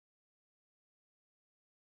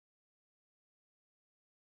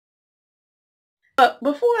But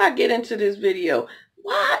before I get into this video,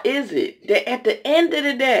 why is it that at the end of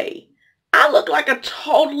the day, I look like a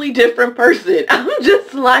totally different person? I'm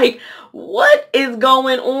just like, what is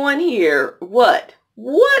going on here? What?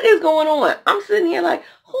 What is going on? I'm sitting here like,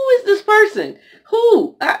 who is this person?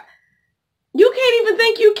 Who? You can't even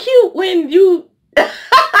think you cute when you...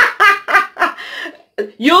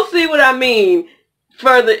 You'll see what I mean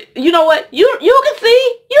further. You know what? You can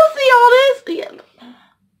see. You'll see all this. Yeah.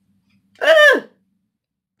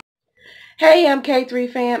 Hey, I'm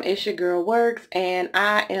K3 fam, it's your girl Works, and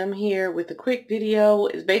I am here with a quick video.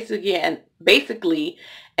 It's basically an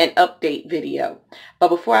update video. But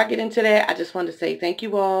before I get into that, I just wanted to say thank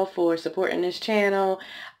you all for supporting this channel.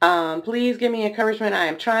 Please give me encouragement. I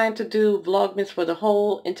am trying to do Vlogmas for the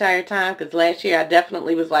whole entire time, because last year I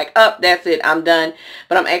definitely was like, that's it, I'm done.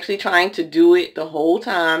 But I'm actually trying to do it the whole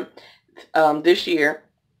time this year.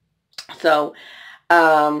 So,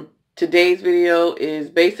 today's video is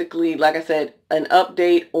basically, like I said, an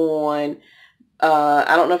update on,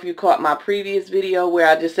 I don't know if you caught my previous video where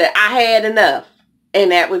I just said I had enough.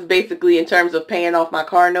 And that was basically in terms of paying off my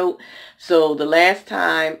car note. So the last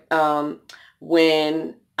time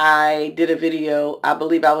when I did a video, I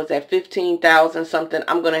believe I was at 15,000 something.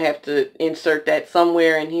 I'm going to have to insert that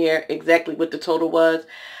somewhere in here, exactly what the total was.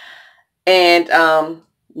 And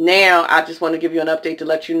now I just want to give you an update to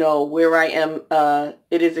let you know where I am.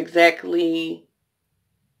 It is exactly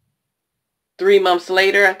 3 months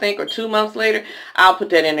later, I think, or 2 months later. I'll put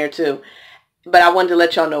that in there too. But I wanted to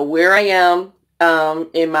let y'all know where I am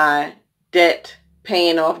in my debt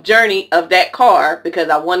paying off journey of that car, because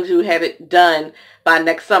I wanted to have it done by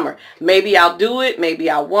next summer. Maybe I'll do it, maybe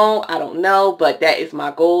I won't, I don't know, but that is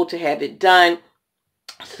my goal, to have it done.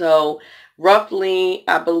 So roughly,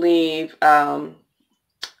 I believe, because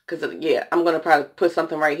yeah, I'm going to probably put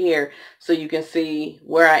something right here so you can see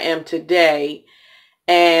where I am today.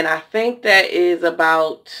 And I think that is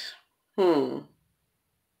about,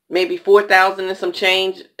 maybe 4,000 and some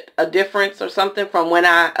change, a difference or something from when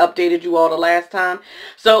I updated you all the last time.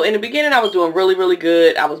 So in the beginning, I was doing really, really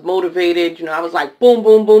good. I was motivated. You know, I was like, boom,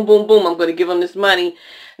 boom, boom, boom, boom. I'm going to give them this money.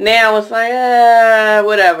 Now it's like,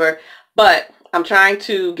 whatever. But I'm trying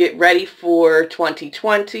to get ready for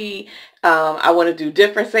 2020. I want to do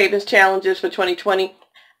different savings challenges for 2020.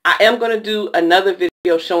 I am going to do another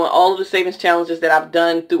video showing all of the savings challenges that I've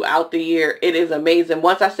done throughout the year. It is amazing.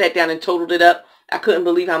 Once I sat down and totaled it up, I couldn't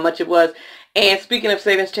believe how much it was. And speaking of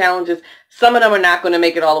savings challenges, some of them are not going to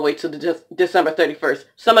make it all the way to December 31st.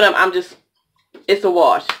 Some of them, it's a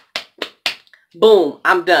wash. Boom,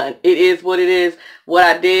 I'm done. It is what it is. What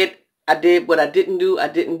I did. What I didn't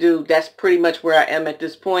do. That's pretty much where I am at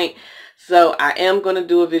this point. So I am going to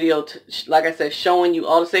do a video, like I said, showing you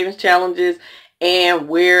all the savings challenges and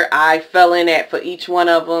where I fell in at for each one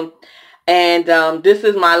of them. And this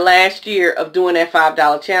is my last year of doing that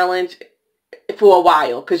 $5 challenge for a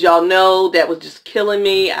while, because y'all know that was just killing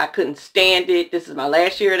me. I couldn't stand it. This is my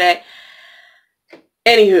last year of that.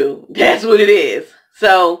 Anywho, that's what it is.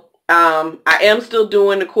 So I am still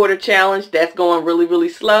doing the quarter challenge. That's going really, really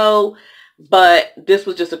slow. But this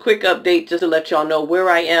was just a quick update just to let y'all know where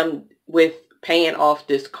I am with paying off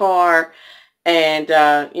this car. And,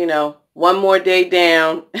 you know, one more day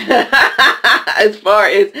down as far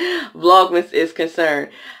as Vlogmas is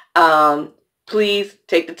concerned. Please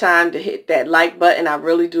take the time to hit that like button. I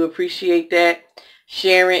really do appreciate that.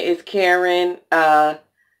 Sharing is caring.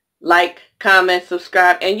 Like, comment,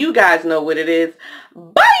 subscribe, and you guys know what it is.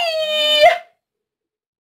 Bye!